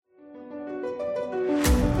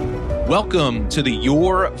Welcome to the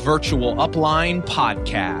Your Virtual Upline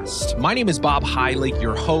podcast. My name is Bob Heilig,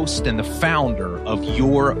 your host and the founder of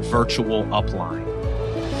Your Virtual Upline.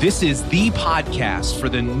 This is the podcast for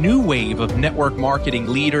the new wave of network marketing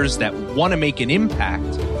leaders that want to make an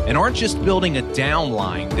impact and aren't just building a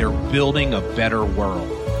downline, they're building a better world.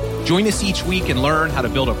 Join us each week and learn how to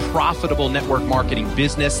build a profitable network marketing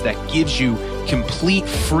business that gives you complete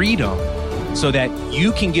freedom so that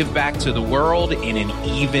you can give back to the world in an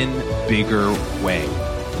even bigger way.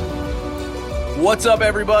 What's up,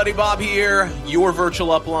 everybody? Bob here, Your Virtual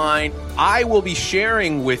Upline. I will be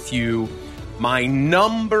sharing with you my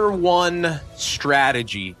number one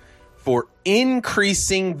strategy for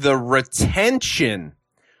increasing the retention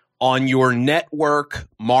on your network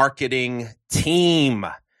marketing team.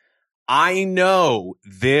 I know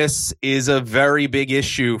this is a very big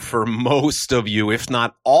issue for most of you, if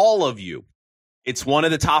not all of you. It's one of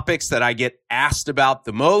the topics that I get asked about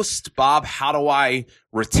the most. Bob, how do I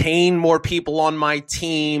retain more people on my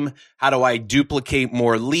team? How do I duplicate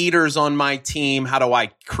more leaders on my team? How do I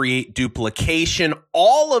create duplication?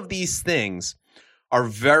 All of these things are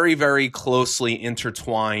very, very closely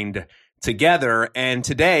intertwined together. And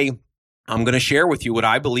today, I'm going to share with you what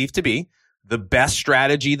I believe to be the best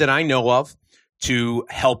strategy that I know of to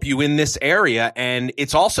help you in this area. And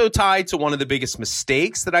it's also tied to one of the biggest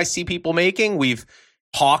mistakes that I see people making. We've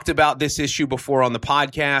talked about this issue before on the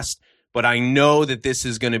podcast, but I know that this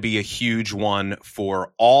is going to be a huge one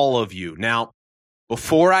for all of you. Now,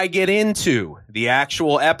 before I get into the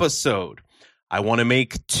actual episode, I want to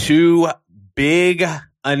make two big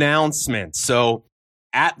announcements. So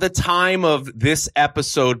at the time of this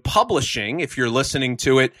episode publishing, if you're listening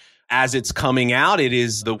to it as it's coming out, it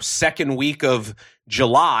is the second week of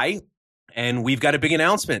July, and we've got a big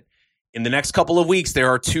announcement. In the next couple of weeks, there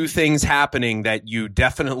are two things happening that you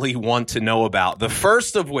definitely want to know about. The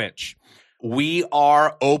first of which, we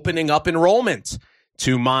are opening up enrollment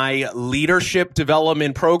to my leadership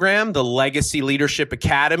development program, the Legacy Leadership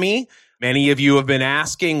Academy. Many of you have been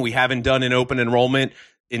asking. We haven't done an open enrollment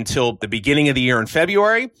until the beginning of the year in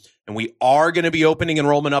February. And we are going to be opening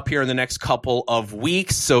enrollment up here in the next couple of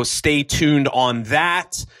weeks. So stay tuned on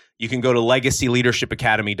that. You can go to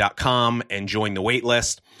legacyleadershipacademy.com and join the wait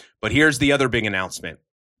list. But here's the other big announcement.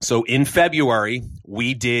 So in February,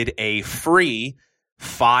 we did a free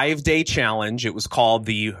 5-day challenge. It was called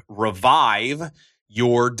the Revive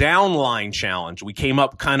Your Downline Challenge. We came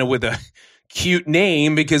up kind of with a cute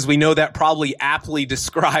name because we know that probably aptly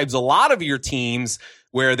describes a lot of your teams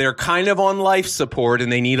where they're kind of on life support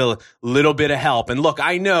and they need a little bit of help. And look,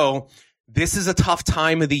 I know this is a tough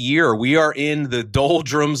time of the year. We are in the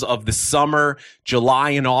doldrums of the summer. July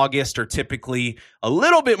and August are typically a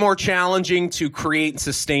little bit more challenging to create and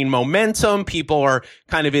sustain momentum. People are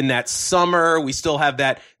kind of in that summer. We still have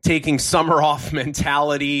that taking summer off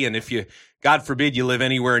mentality. And if you, God forbid, you live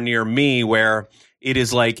anywhere near me where it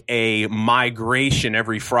is like a migration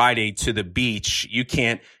every Friday to the beach. You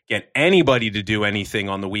can't get anybody to do anything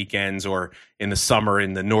on the weekends or in the summer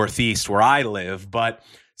in the Northeast where I live. But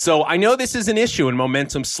so I know this is an issue and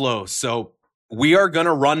momentum slow. So we are going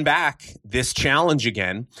to run back this challenge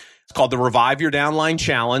again. It's called the Revive Your Downline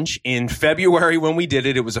Challenge. In February when we did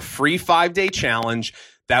it, it was a free 5-day challenge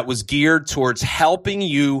that was geared towards helping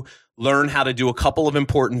you learn how to do a couple of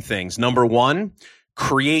important things. Number one,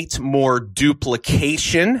 create more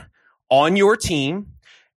duplication on your team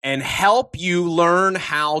and help you learn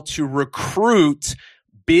how to recruit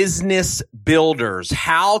business builders,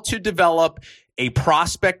 how to develop a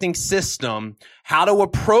prospecting system, how to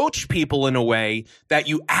approach people in a way that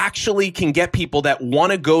you actually can get people that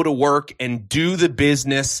want to go to work and do the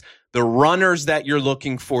business, the runners that you're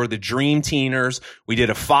looking for, the dream teamers. We did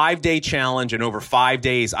a 5-day challenge, and over 5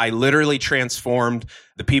 days, I literally transformed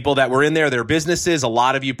the people that were in there, their businesses. A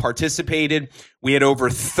lot of you participated. We had over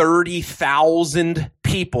 30,000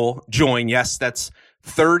 people join. Yes, that's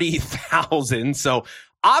 30,000. So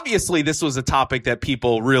obviously, this was a topic that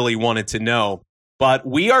people really wanted to know. But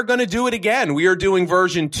we are going to do it again. We are doing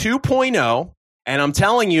version 2.0. And I'm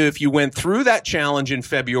telling you, if you went through that challenge in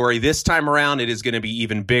February, this time around, it is going to be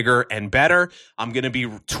even bigger and better. I'm going to be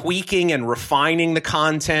tweaking and refining the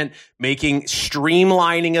content,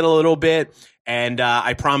 streamlining it a little bit. And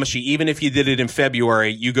I promise you, even if you did it in February,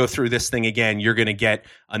 you go through this thing again, you're going to get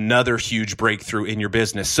another huge breakthrough in your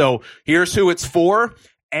business. So here's who it's for.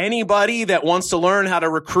 Anybody that wants to learn how to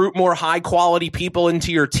recruit more high quality people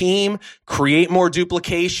into your team, create more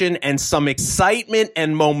duplication and some excitement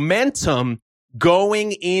and momentum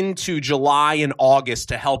going into July and August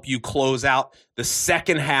to help you close out the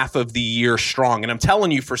second half of the year strong. And I'm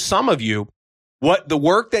telling you, for some of you, What the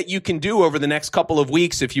work that you can do over the next couple of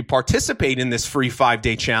weeks, if you participate in this free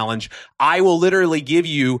 5-day challenge, I will literally give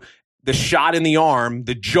you the shot in the arm,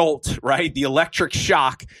 the jolt, right? The electric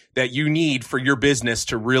shock that you need for your business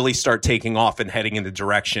to really start taking off and heading in the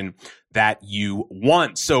direction that you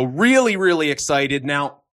want. So really, really excited.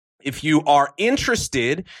 Now, if you are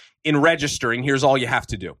interested in registering, here's all you have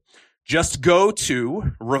to do. Just go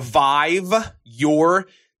to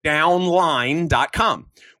reviveyourdownline.com.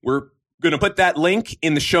 We're going to put that link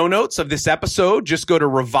in the show notes of this episode. Just go to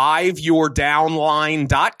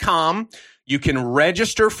reviveyourdownline.com. You can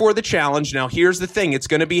register for the challenge. Now, here's the thing. It's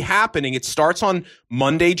going to be happening. It starts on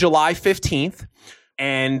Monday, July 15th,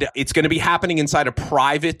 and it's going to be happening inside a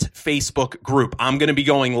private Facebook group. I'm going to be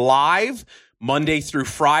going live Monday through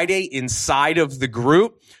Friday inside of the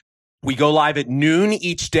group. We go live at noon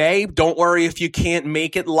each day. Don't worry if you can't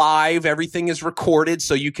make it live. Everything is recorded,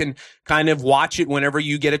 so you can kind of watch it whenever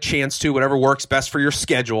you get a chance to, whatever works best for your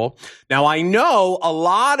schedule. Now, I know a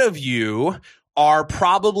lot of you are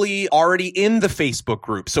probably already in the Facebook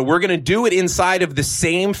group. So we're going to do it inside of the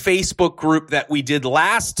same Facebook group that we did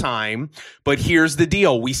last time. But here's the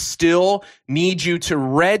deal. We still need you to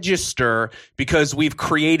register because we've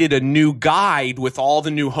created a new guide with all the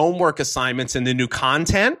new homework assignments and the new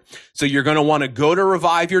content. So you're going to want to go to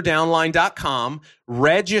reviveyourdownline.com,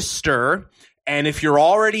 register. And if you're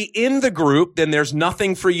already in the group, then there's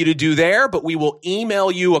nothing for you to do there, but we will email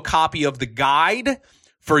you a copy of the guide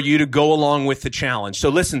for you to go along with the challenge. So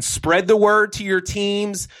listen, spread the word to your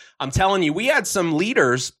teams. I'm telling you, we had some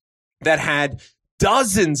leaders that had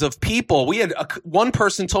dozens of people. We had one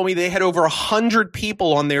person told me they had over 100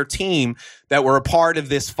 people on their team that were a part of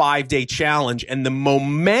this 5-day challenge, and the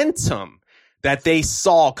momentum that they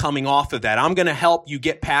saw coming off of that. I'm going to help you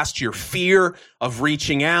get past your fear of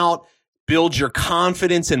reaching out, build your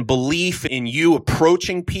confidence and belief in you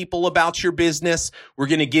approaching people about your business. We're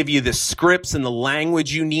going to give you the scripts and the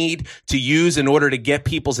language you need to use in order to get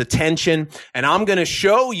people's attention. And I'm going to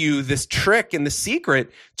show you this trick and the secret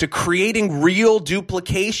to creating real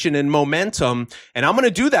duplication and momentum. And I'm going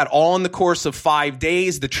to do that all in the course of 5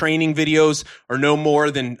 days. The training videos are no more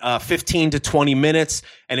than 15 to 20 minutes,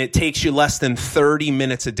 and it takes you less than 30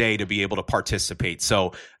 minutes a day to be able to participate.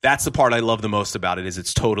 So that's the part I love the most about it, is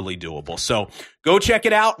it's totally doable. So go check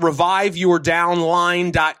it out,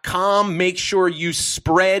 reviveyourdownline.com. Make sure you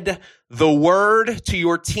spread the word to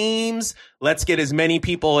your teams. Let's get as many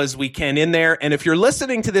people as we can in there. And if you're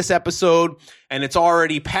listening to this episode and it's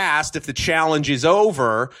already passed, if the challenge is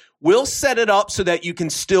over, we'll set it up so that you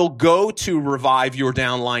can still go to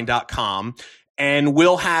reviveyourdownline.com. And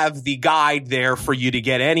we'll have the guide there for you to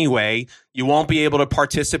get anyway. You won't be able to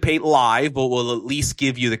participate live, but we'll at least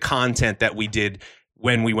give you the content that we did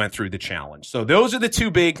when we went through the challenge. So those are the two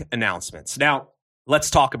big announcements. Now, let's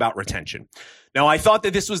talk about retention. Now, I thought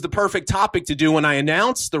that this was the perfect topic to do when I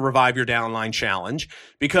announced the Revive Your Downline Challenge,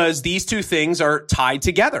 because these two things are tied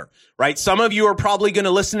together, right? Some of you are probably going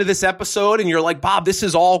to listen to this episode and you're like, Bob, this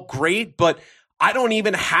is all great, but I don't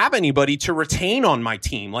even have anybody to retain on my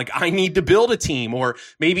team. Like, I need to build a team. Or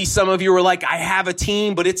maybe some of you are like, I have a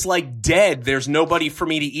team, but it's like dead. There's nobody for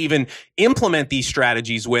me to even implement these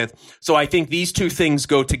strategies with. So I think these two things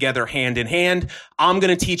go together hand in hand. I'm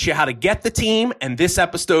going to teach you how to get the team, and this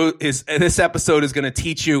episode is going to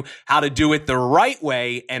teach you how to do it the right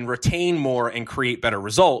way and retain more and create better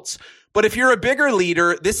results. But if you're a bigger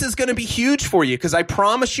leader, this is going to be huge for you, because I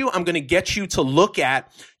promise you, I'm going to get you to look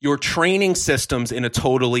at your training systems in a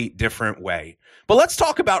totally different way. But let's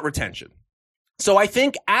talk about retention. So I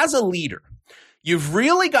think as a leader, you've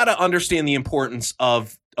really got to understand the importance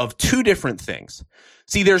of two different things.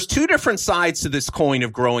 See, there's two different sides to this coin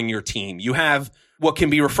of growing your team. You have what can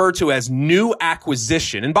be referred to as new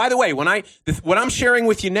acquisition. And by the way, what I'm sharing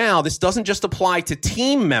with you now, this doesn't just apply to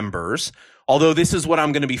team members, although this is what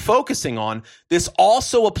I'm going to be focusing on. This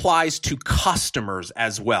also applies to customers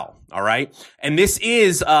as well. All right. And this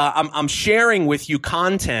is, I'm sharing with you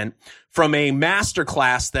content from a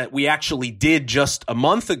masterclass that we actually did just a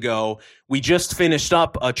month ago. We just finished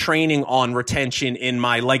up a training on retention in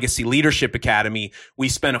my Legacy Leadership Academy. We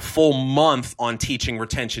spent a full month on teaching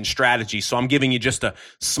retention strategy. So I'm giving you just a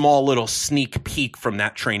small little sneak peek from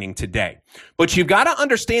that training today. But you've got to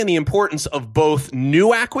understand the importance of both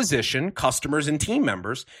new acquisition, customers and team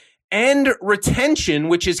members, and retention,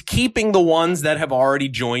 which is keeping the ones that have already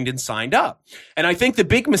joined and signed up. And I think the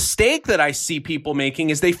big mistake that I see people making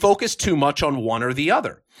is they focus too much on one or the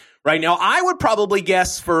other. Right now, I would probably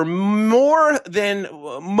guess for more than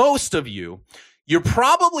most of you, you're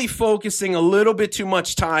probably focusing a little bit too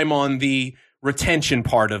much time on the retention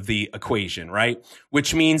part of the equation, right?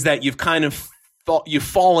 Which means that you've kind of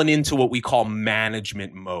fallen into what we call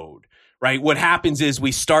management mode, right? What happens is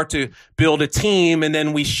we start to build a team and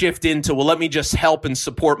then we shift into, well, let me just help and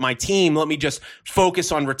support my team. Let me just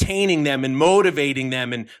focus on retaining them and motivating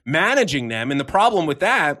them and managing them. And the problem with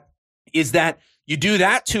that is that you do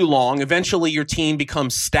that too long, eventually your team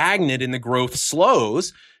becomes stagnant and the growth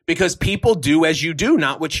slows because people do as you do,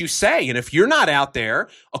 not what you say. And if you're not out there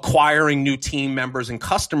acquiring new team members and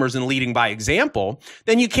customers and leading by example,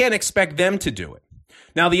 then you can't expect them to do it.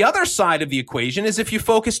 Now, the other side of the equation is if you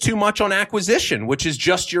focus too much on acquisition, which is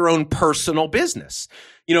just your own personal business.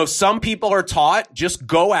 Some people are taught just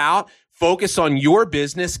go out, focus on your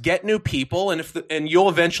business, get new people, and you'll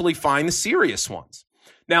eventually find the serious ones.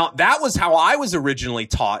 Now, that was how I was originally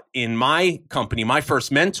taught in my company, my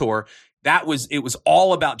first mentor. It was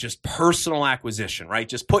all about just personal acquisition, right?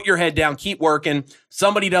 Just put your head down, keep working.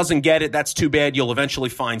 Somebody doesn't get it. That's too bad. You'll eventually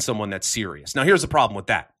find someone that's serious. Now, here's the problem with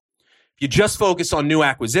that. If you just focus on new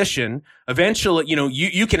acquisition, eventually,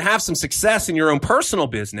 you can have some success in your own personal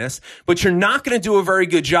business, but you're not going to do a very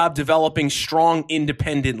good job developing strong,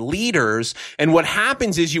 independent leaders. And what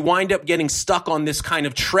happens is you wind up getting stuck on this kind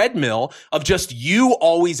of treadmill of just you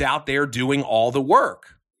always out there doing all the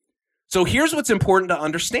work. So here's what's important to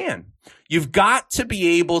understand. You've got to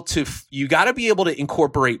be able to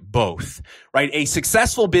incorporate both, right? A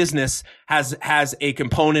successful business has a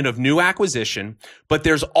component of new acquisition, but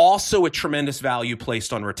there's also a tremendous value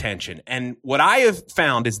placed on retention. And what I have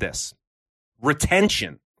found is this: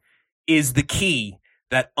 retention is the key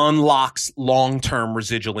that unlocks long-term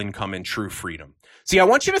residual income and true freedom. See, I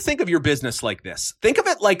want you to think of your business like this. Think of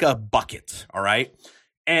it like a bucket, all right?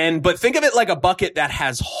 But think of it like a bucket that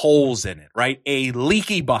has holes in it, right? A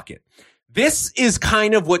leaky bucket. This is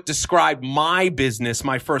kind of what described my business,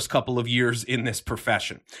 my first couple of years in this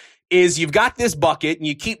profession. Is you've got this bucket and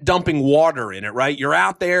you keep dumping water in it, right? You're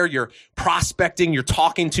out there, you're prospecting, you're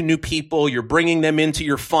talking to new people, you're bringing them into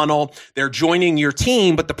your funnel, they're joining your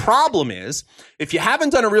team. But the problem is, if you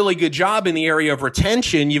haven't done a really good job in the area of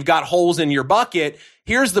retention, you've got holes in your bucket.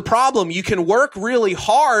 Here's the problem. You can work really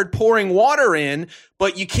hard pouring water in,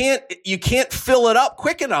 but you can't fill it up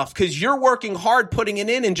quick enough because you're working hard putting it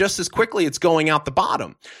in and just as quickly it's going out the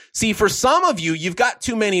bottom. See, for some of you, you've got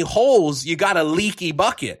too many holes. You got a leaky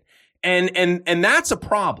bucket. And that's a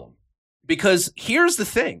problem, because here's the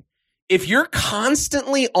thing. If you're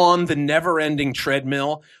constantly on the never-ending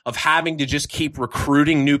treadmill of having to just keep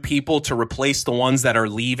recruiting new people to replace the ones that are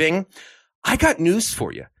leaving, I got news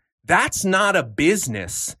for you. That's not a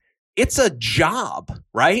business. It's a job,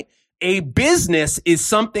 right? A business is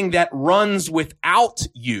something that runs without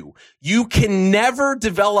you. You can never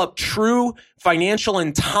develop true financial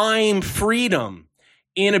and time freedom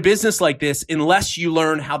in a business like this unless you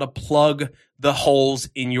learn how to plug the holes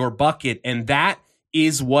in your bucket. And that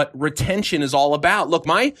is what retention is all about. Look,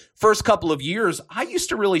 my first couple of years, I used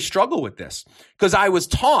to really struggle with this because I was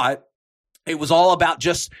taught it was all about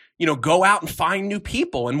just, go out and find new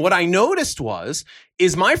people. And what I noticed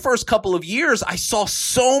is my first couple of years, I saw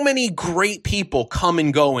so many great people come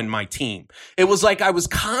and go in my team. It was like I was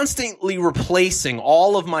constantly replacing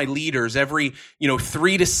all of my leaders every,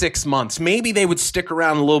 3 to 6 months. Maybe they would stick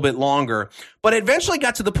around a little bit longer, but it eventually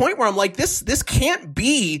got to the point where I'm like, this can't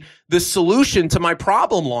be the solution to my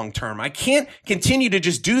problem long term. I can't continue to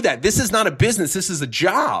just do that. This is not a business. This is a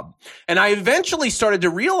job. And I eventually started to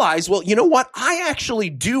realize, well, you know what? I actually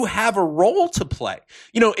do have a role to play.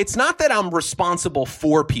 It's not that I'm responsible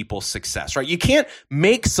for people's success, right? You can't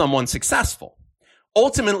make someone successful.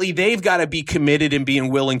 Ultimately, they've got to be committed and being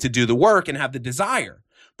willing to do the work and have the desire.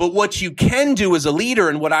 But what you can do as a leader,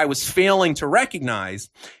 and what I was failing to recognize,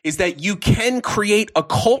 is that you can create a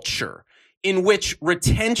culture in which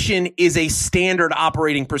retention is a standard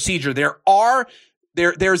operating procedure.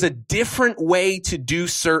 There's a different way to do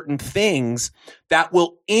certain things that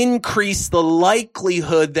will increase the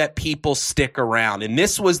likelihood that people stick around. And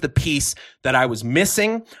this was the piece that I was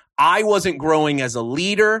missing. I wasn't growing as a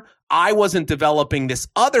leader. I wasn't developing this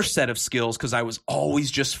other set of skills because I was always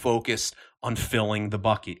just focused on filling the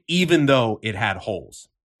bucket, even though it had holes.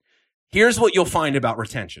 Here's what you'll find about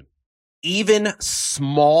retention. Even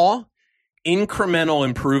small incremental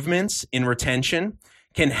improvements in retention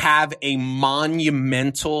can have a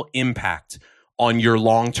monumental impact on your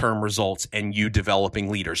long-term results and you developing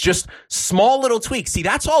leaders. Just small little tweaks. See,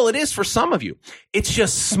 that's all it is for some of you. It's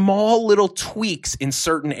just small little tweaks in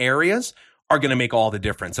certain areas are going to make all the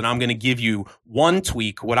difference. And I'm going to give you one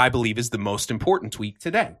tweak, what I believe is the most important tweak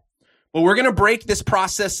today. Well, we're going to break this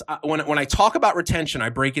process. When I talk about retention, I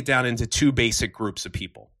break it down into two basic groups of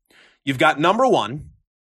people. You've got number one,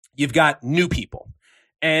 you've got new people.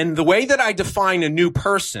 And the way that I define a new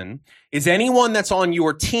person is anyone that's on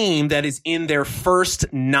your team that is in their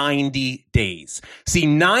first 90 days. See,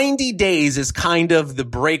 90 days is kind of the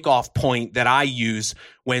break-off point that I use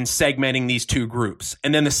when segmenting these two groups.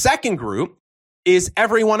 And then the second group is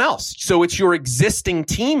everyone else. So it's your existing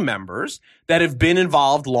team members that have been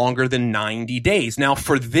involved longer than 90 days. Now,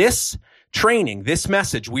 for this training, this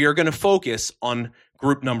message, we are going to focus on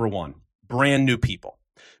group number one, brand new people.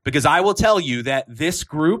 Because I will tell you that this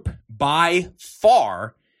group, by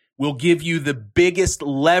far, will give you the biggest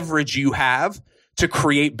leverage you have to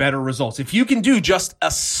create better results. If you can do just a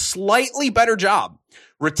slightly better job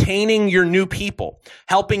retaining your new people,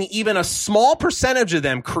 helping even a small percentage of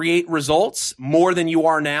them create results more than you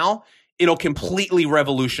are now, it'll completely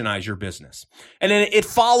revolutionize your business. And then it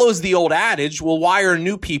follows the old adage, well, why are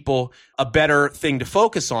new people a better thing to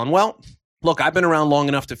focus on? Well, look, I've been around long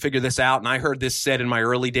enough to figure this out, and I heard this said in my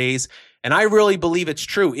early days, and I really believe it's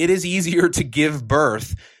true. It is easier to give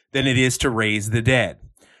birth than it is to raise the dead.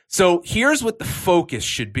 So here's what the focus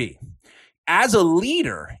should be. As a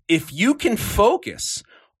leader, if you can focus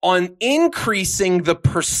on increasing the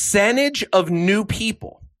percentage of new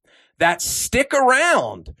people that stick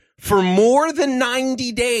around for more than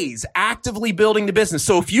 90 days actively building the business.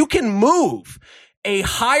 So if you can move a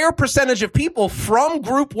higher percentage of people from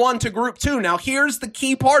group one to group two. Now, here's the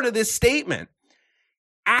key part of this statement.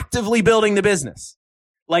 Actively building the business.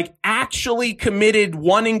 Like actually committed,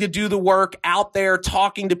 wanting to do the work, out there,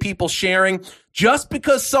 talking to people, sharing. Just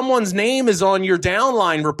because someone's name is on your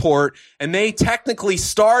downline report and they technically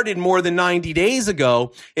started more than 90 days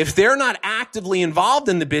ago, if they're not actively involved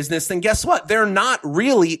in the business, then guess what? They're not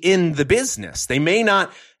really in the business. They may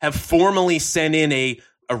not have formally sent in a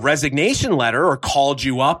resignation letter or called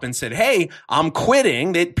you up and said, hey, I'm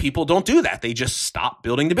quitting. That people don't do that. They just stop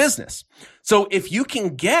building the business. So if you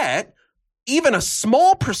can get even a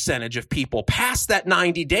small percentage of people past that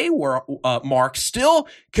 90-day mark, still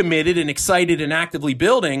committed and excited and actively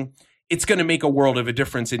building, it's going to make a world of a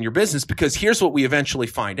difference in your business. Because here's what we eventually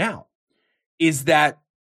find out is that,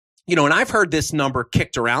 and I've heard this number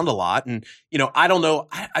kicked around a lot, and, I don't know,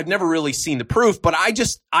 I've never really seen the proof, but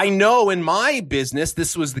I know in my business,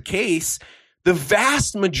 this was the case. The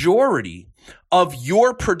vast majority of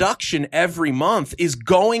your production every month is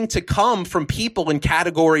going to come from people in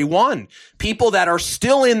category one, people that are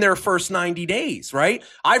still in their first 90 days, right?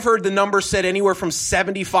 I've heard the number said anywhere from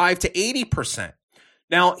 75 to 80%.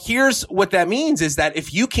 Now, here's what that means is that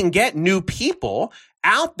if you can get new people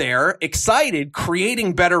out there excited,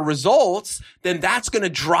 creating better results, then that's going to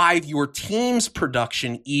drive your team's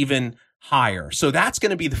production even higher. So that's going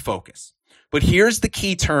to be the focus. But here's the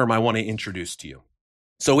key term I want to introduce to you.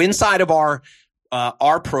 So inside of our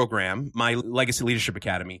program, my Legacy Leadership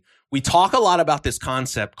Academy, we talk a lot about this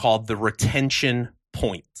concept called the retention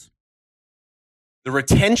point. The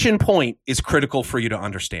retention point is critical for you to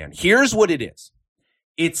understand. Here's what it is.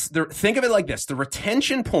 Think of it like this. The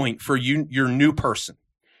retention point for you, your new person,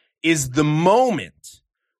 is the moment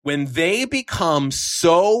when they become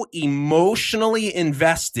so emotionally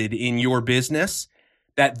invested in your business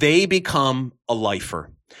that they become a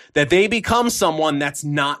lifer, that they become someone that's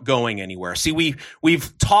not going anywhere. See,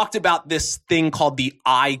 we've talked about this thing called the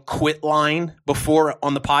I quit line before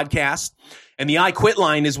on the podcast. And the I quit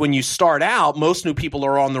line is when you start out, most new people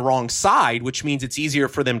are on the wrong side, which means it's easier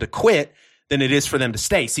for them to quit than it is for them to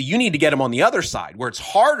stay. So you need to get them on the other side where it's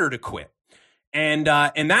harder to quit. And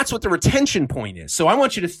that's what the retention point is. So I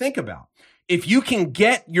want you to think about, if you can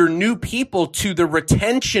get your new people to the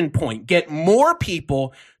retention point, get more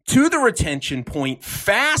people to the retention point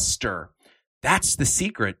faster, that's the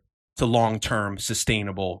secret to long-term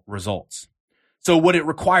sustainable results. So what it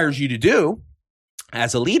requires you to do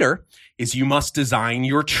as a leader is you must design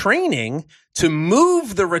your training to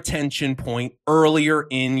move the retention point earlier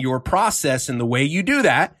in your process. And the way you do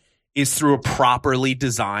that is through a properly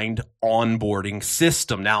designed onboarding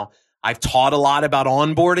system. Now, I've taught a lot about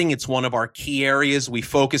onboarding. It's one of our key areas we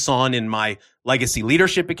focus on in my Legacy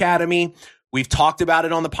Leadership Academy. We've talked about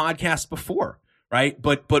it on the podcast before, right?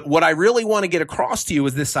 But what I really want to get across to you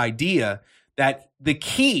is this idea that the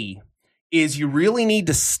key is you really need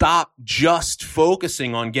to stop just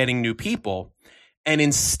focusing on getting new people. And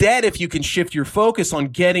instead, if you can shift your focus on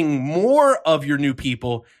getting more of your new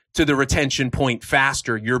people to the retention point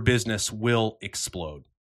faster, your business will explode.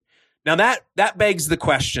 Now that begs the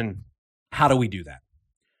question, how do we do that?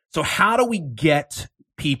 So how do we get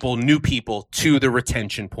people, new people, to the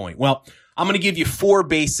retention point? Well, I'm going to give you 4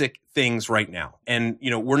 basic things right now. And,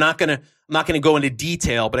 I'm not going to go into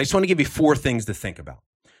detail, but I just want to give you 4 things to think about.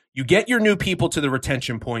 You get your new people to the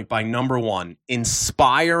retention point by, number 1,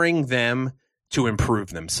 inspiring them to improve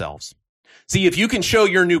themselves. See, if you can show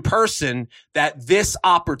your new person that this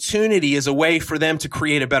opportunity is a way for them to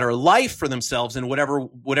create a better life for themselves in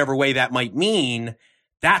whatever way that might mean,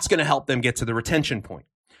 that's going to help them get to the retention point.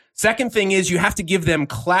 Second thing is you have to give them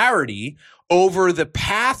clarity over the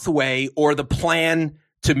pathway or the plan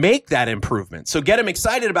to make that improvement. So get them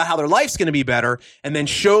excited about how their life's going to be better and then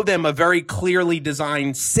show them a very clearly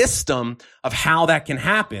designed system of how that can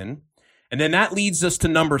happen. And then that leads us to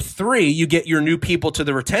number 3. You get your new people to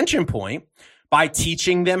the retention point by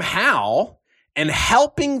teaching them how and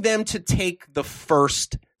helping them to take the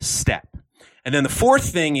first step. And then the fourth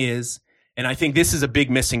thing is, and I think this is a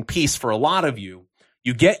big missing piece for a lot of you,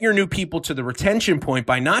 you get your new people to the retention point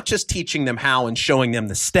by not just teaching them how and showing them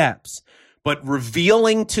the steps, but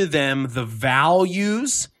revealing to them the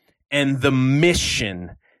values and the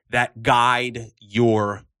mission that guide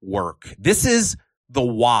your work. This is the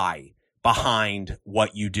why behind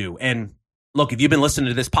what you do. And look, if you've been listening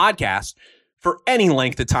to this podcast for any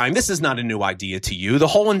length of time, this is not a new idea to you. The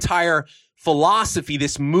whole entire philosophy,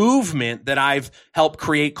 this movement that I've helped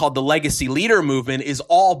create called the Legacy Leader Movement, is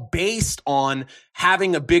all based on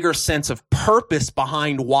having a bigger sense of purpose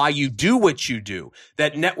behind why you do what you do.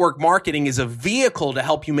 That network marketing is a vehicle to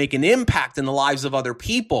help you make an impact in the lives of other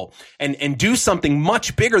people and do something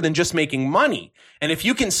much bigger than just making money. And if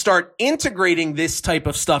you can start integrating this type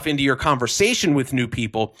of stuff into your conversation with new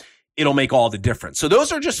people, it'll make all the difference. So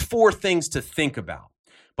those are just 4 things to think about.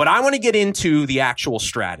 But I want to get into the actual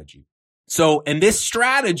strategy. So, and this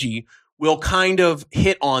strategy will kind of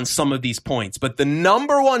hit on some of these points, but the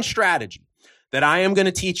number one strategy that I am going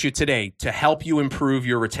to teach you today to help you improve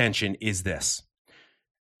your retention is this.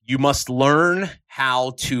 You must learn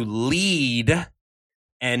how to lead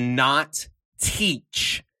and not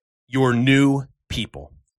teach your new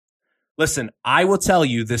people. Listen, I will tell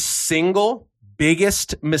you the single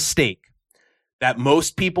biggest mistake that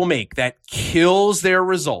most people make that kills their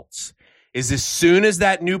results is as soon as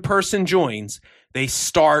that new person joins, they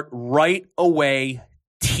start right away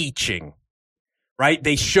teaching, right?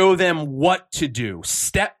 They show them what to do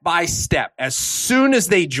step by step as soon as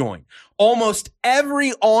they join. Almost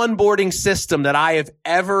every onboarding system that I have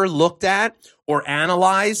ever looked at or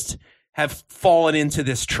analyzed have fallen into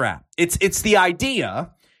this trap. It's the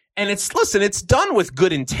idea, and it's done with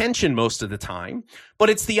good intention most of the time, but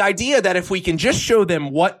it's the idea that if we can just show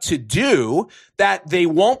them what to do, that they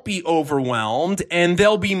won't be overwhelmed and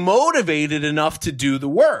they'll be motivated enough to do the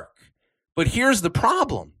work. But here's the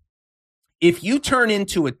problem. If you turn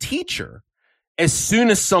into a teacher as soon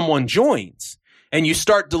as someone joins and you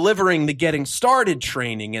start delivering the getting started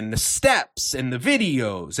training and the steps and the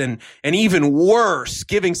videos and even worse,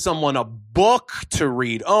 giving someone a book to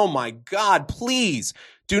read. Oh my God, please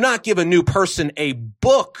do not give a new person a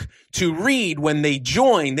book to read when they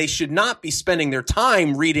join. They should not be spending their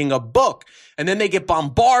time reading a book. And then they get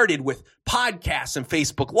bombarded with podcasts and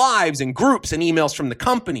Facebook Lives and groups and emails from the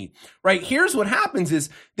company, right? Here's what happens is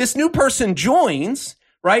this new person joins,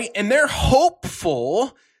 right? And they're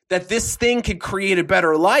hopeful that this thing could create a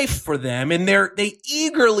better life for them. And they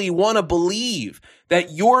eagerly want to believe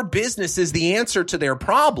that your business is the answer to their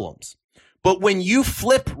problems. But when you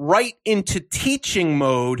flip right into teaching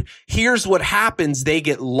mode, here's what happens. They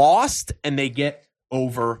get lost and they get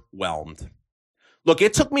overwhelmed. Look,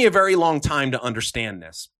 it took me a very long time to understand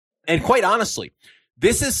this. And quite honestly,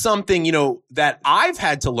 this is something, that I've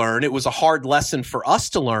had to learn. It was a hard lesson for us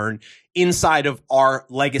to learn inside of our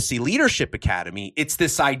Legacy Leadership Academy. It's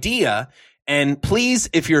this idea, and please,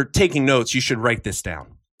 if you're taking notes, you should write this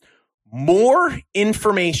down. More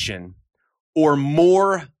information or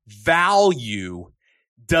more value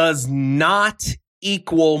does not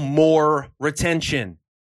equal more retention.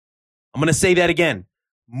 I'm going to say that again.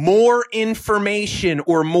 More information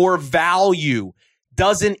or more value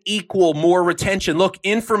doesn't equal more retention. Look,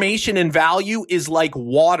 information and value is like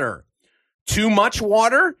water. Too much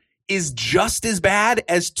water is just as bad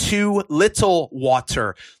as too little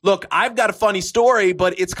water. Look, I've got a funny story,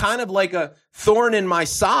 but it's kind of like a thorn in my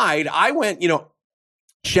side. I went,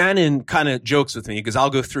 Shannon kind of jokes with me because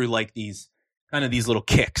I'll go through like these little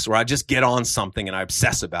kicks where I just get on something and I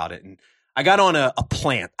obsess about it. And I got on a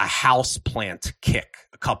house plant kick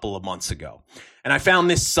a couple of months ago. And I found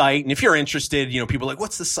this site. And if you're interested, people are like,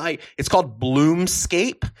 what's the site? It's called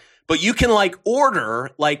Bloomscape. But you can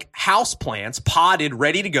order house plants potted,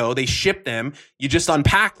 ready to go. They ship them. You just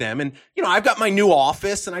unpack them. And, I've got my new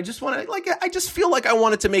office and I just want to I just feel like I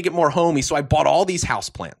wanted to make it more homey. So I bought all these house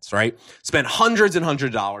plants, right? Spent hundreds and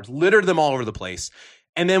hundreds of dollars, littered them all over the place.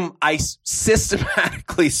 And then I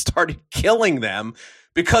systematically started killing them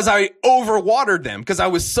because I overwatered them, because I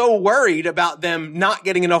was so worried about them not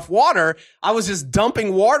getting enough water. I was just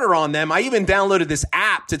dumping water on them. I even downloaded this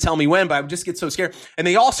app to tell me when, but I would just get so scared. And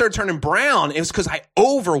they all started turning brown. It was because I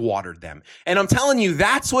overwatered them. And I'm telling you,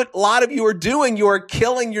 that's what a lot of you are doing. You are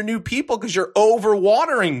killing your new people because you're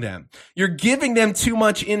overwatering them. You're giving them too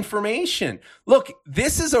much information. Look,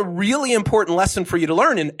 this is a really important lesson for you to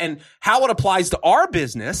learn. And how it applies to our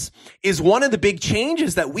business is one of the big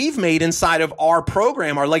changes that we've made inside of our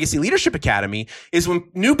program, our Legacy Leadership Academy, is when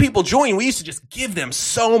new people join, we used to just give them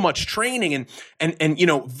so much training and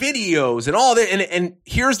videos and all that. And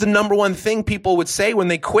here's the number one thing people would say when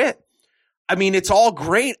they quit. I mean, it's all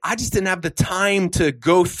great. I just didn't have the time to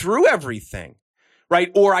go through everything. Right?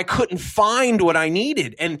 Or I couldn't find what I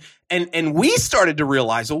needed. And we started to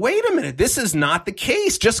realize, wait a minute, this is not the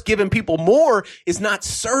case. Just giving people more is not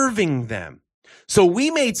serving them. So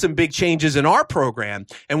we made some big changes in our program,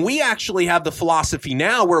 and we actually have the philosophy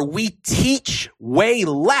now where we teach way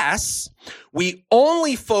less. We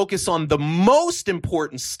only focus on the most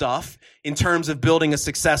important stuff in terms of building a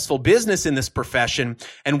successful business in this profession.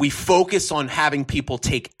 And we focus on having people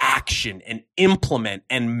take action and implement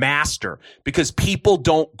and master, because people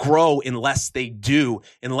don't grow unless they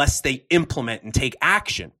implement and take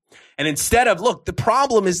action. And instead of, look, the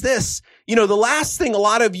problem is this, the last thing a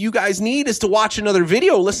lot of you guys need is to watch another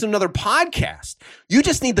video, listen to another podcast. You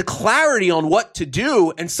just need the clarity on what to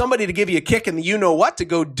do and somebody to give you a kick and what to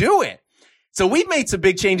go do it. So we've made some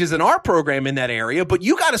big changes in our program in that area, but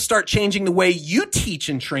you got to start changing the way you teach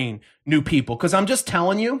and train new people. Because I'm just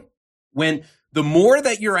telling you, when the more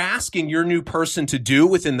that you're asking your new person to do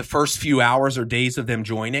within the first few hours or days of them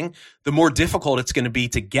joining, the more difficult it's going to be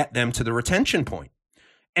to get them to the retention point.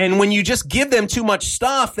 And when you just give them too much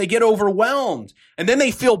stuff, they get overwhelmed. And then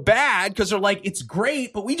they feel bad because they're like, it's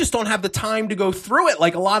great, but we just don't have the time to go through it,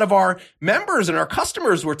 like a lot of our members and our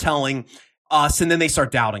customers were telling us, and then they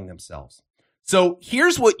start doubting themselves. So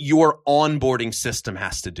here's what your onboarding system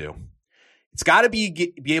has to do. It's got to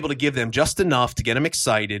be able to give them just enough to get them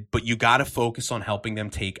excited, but you got to focus on helping them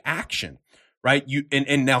take action, right?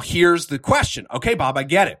 And now here's the question. Okay, Bob, I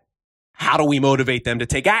get it. How do we motivate them to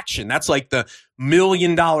take action? That's like the $1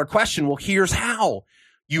 million question. Well, here's how.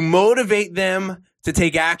 You motivate them to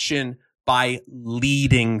take action by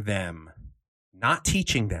leading them, not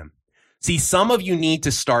teaching them. See, some of you need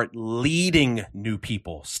to start leading new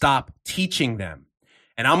people. Stop teaching them.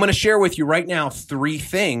 And I'm going to share with you right now 3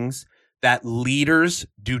 things that leaders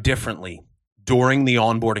do differently during the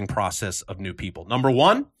onboarding process of new people. Number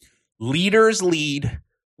 1, leaders lead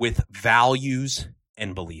with values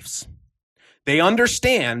and beliefs. They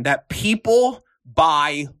understand that people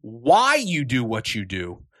buy why you do what you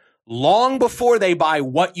do long before they buy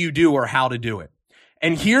what you do or how to do it.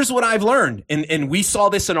 And here's what I've learned. And we saw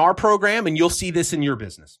this in our program, and you'll see this in your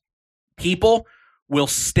business. People will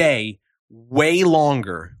stay way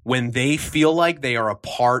longer when they feel like they are a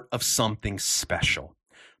part of something special,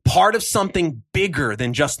 part of something bigger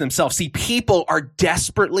than just themselves. See, people are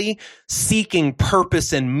desperately seeking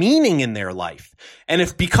purpose and meaning in their life. And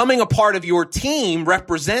if becoming a part of your team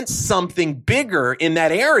represents something bigger in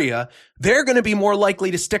that area, they're going to be more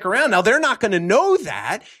likely to stick around. Now, they're not going to know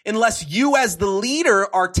that unless you as the leader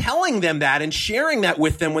are telling them that and sharing that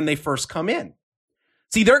with them when they first come in.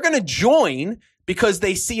 See, they're going to join because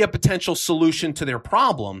they see a potential solution to their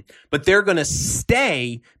problem, but they're going to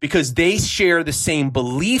stay because they share the same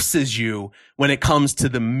beliefs as you when it comes to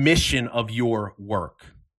the mission of your work.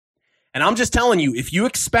 And I'm just telling you, if you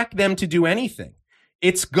expect them to do anything,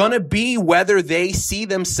 it's going to be whether they see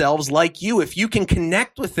themselves like you. If you can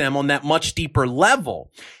connect with them on that much deeper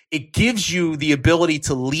level, it gives you the ability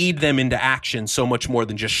to lead them into action so much more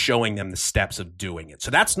than just showing them the steps of doing it. So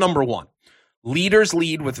that's number 1. Leaders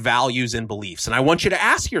lead with values and beliefs. And I want you to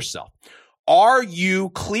ask yourself, are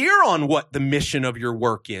you clear on what the mission of your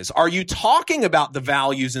work is? Are you talking about the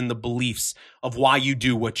values and the beliefs of why you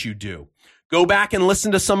do what you do? Go back and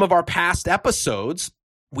listen to some of our past episodes.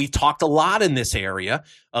 We've talked a lot in this area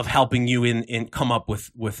of helping you in come up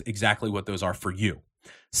with exactly what those are for you.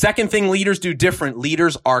 Second thing leaders do different,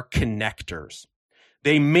 leaders are connectors.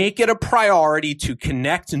 They make it a priority to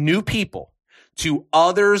connect new people to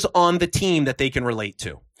others on the team that they can relate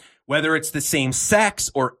to, whether it's the same sex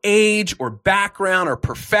or age or background or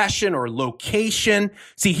profession or location.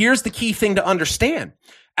 See, here's the key thing to understand.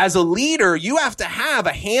 As a leader, you have to have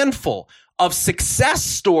a handful of success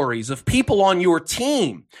stories of people on your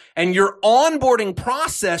team, and your onboarding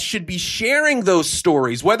process should be sharing those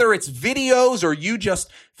stories, whether it's videos or you just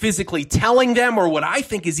physically telling them, or what I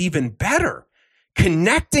think is even better,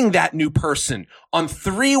 connecting that new person on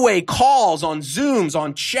 3-way calls, on Zooms,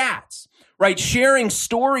 on chats, right? Sharing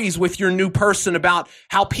stories with your new person about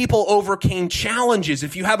how people overcame challenges.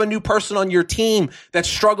 If you have a new person on your team that's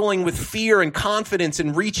struggling with fear and confidence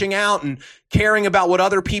and reaching out and caring about what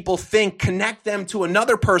other people think, connect them to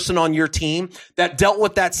another person on your team that dealt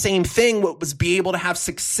with that same thing, was be able to have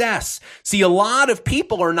success. See, a lot of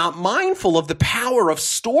people are not mindful of the power of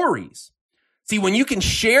stories. See, when you can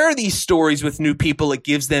share these stories with new people, it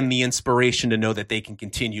gives them the inspiration to know that they can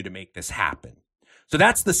continue to make this happen. So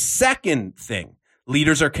that's the second thing.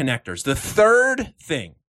 Leaders are connectors. The third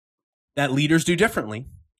thing that leaders do differently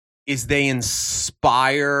is they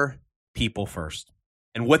inspire people first.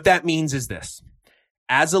 And what that means is this.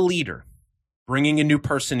 As a leader, bringing a new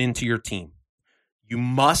person into your team, you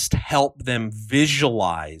must help them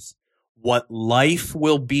visualize what life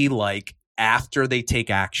will be like after they take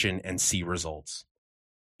action and see results.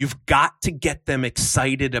 You've got to get them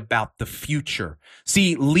excited about the future.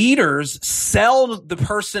 See, leaders sell the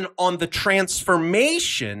person on the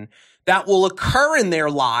transformation that will occur in their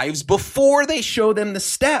lives before they show them the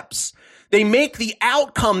steps. They make the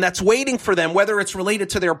outcome that's waiting for them, whether it's related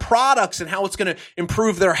to their products and how it's going to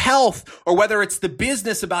improve their health, or whether it's the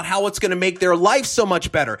business about how it's going to make their life so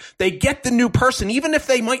much better. They get the new person, even if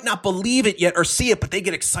they might not believe it yet or see it, but they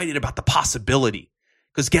get excited about the possibility.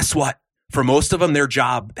 Because guess what? For most of them, their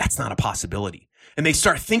job, that's not a possibility. And they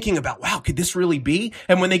start thinking about, wow, could this really be?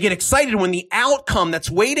 And when they get excited, when the outcome that's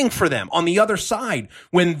waiting for them on the other side,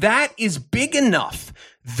 when that is big enough,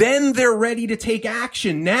 then they're ready to take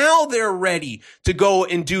action. Now they're ready to go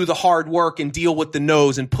and do the hard work and deal with the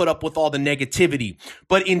no's and put up with all the negativity.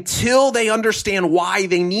 But until they understand why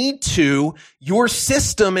they need to, your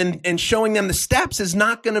system and showing them the steps is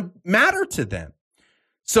not going to matter to them.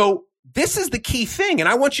 So this is the key thing. And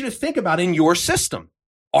I want you to think about in your system.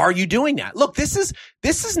 Are you doing that? Look, this is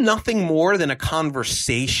nothing more than a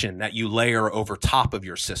conversation that you layer over top of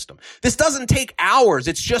your system. This doesn't take hours.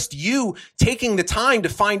 It's just you taking the time to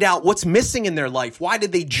find out what's missing in their life. Why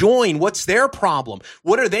did they join? What's their problem?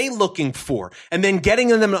 What are they looking for? And then getting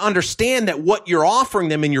them to understand that what you're offering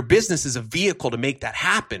them in your business is a vehicle to make that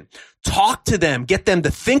happen. Talk to them, get them to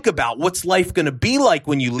think about what's life going to be like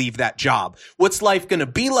when you leave that job. What's life going to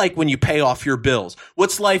be like when you pay off your bills?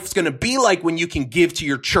 What's life going to be like when you can give to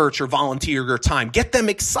your church or volunteer your time? Get them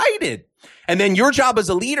excited. And then your job as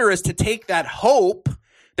a leader is to take that hope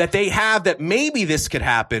that they have that maybe this could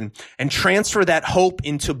happen and transfer that hope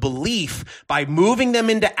into belief by moving them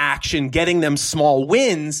into action, getting them small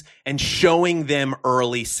wins, and showing them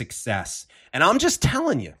early success. And I'm just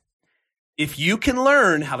telling you, if you can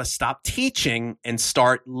learn how to stop teaching and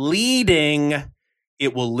start leading,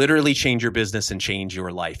 it will literally change your business and change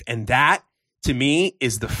your life. And that, to me,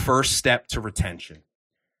 is the first step to retention.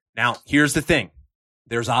 Now, here's the thing.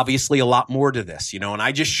 There's obviously a lot more to this, and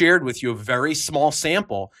I just shared with you a very small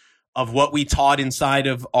sample of what we taught inside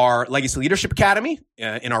of our Legacy Leadership Academy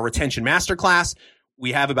in our Retention Masterclass.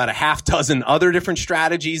 We have about a half dozen other different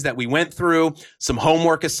strategies that we went through, some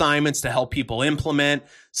homework assignments to help people implement.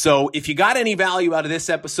 So if you got any value out of this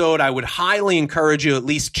episode, I would highly encourage you at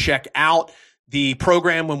least check out the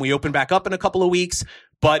program when we open back up in a couple of weeks.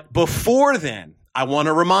 But before then, I want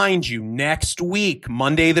to remind you, next week,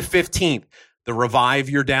 Monday the 15th, the Revive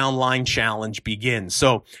Your Downline Challenge begins.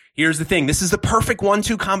 So here's the thing. This is the perfect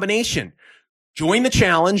 1-2 combination. Join the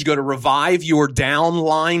challenge. Go to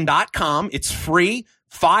reviveyourdownline.com. It's free.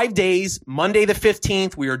 5 days, Monday the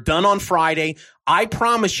 15th. We are done on Friday. I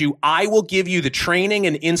promise you, I will give you the training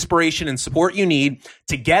and inspiration and support you need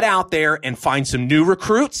to get out there and find some new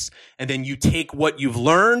recruits. And then you take what you've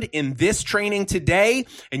learned in this training today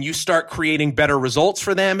and you start creating better results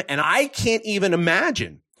for them. And I can't even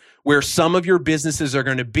imagine where some of your businesses are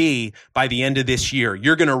going to be by the end of this year.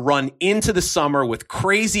 You're going to run into the summer with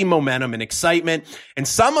crazy momentum and excitement. And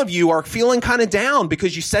some of you are feeling kind of down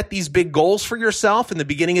because you set these big goals for yourself in the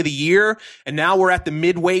beginning of the year. And now we're at the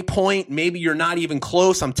midway point. Maybe you're not even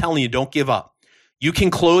close. I'm telling you, don't give up. You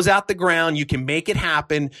can close out the ground. You can make it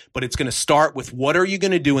happen, but it's going to start with what are you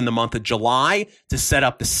going to do in the month of July to set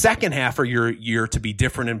up the second half of your year to be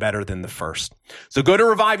different and better than the first. So go to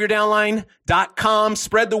reviveyourdownline.com,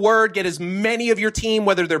 spread the word, get as many of your team,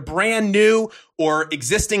 whether they're brand new or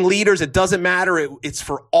existing leaders. It doesn't matter. It's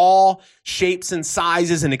for all shapes and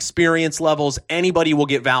sizes and experience levels. Anybody will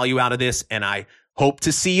get value out of this, and I hope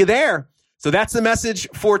to see you there. So that's the message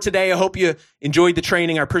for today. I hope you enjoyed the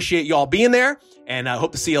training. I appreciate you all being there, and I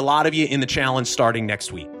hope to see a lot of you in the challenge starting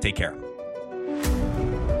next week. Take care.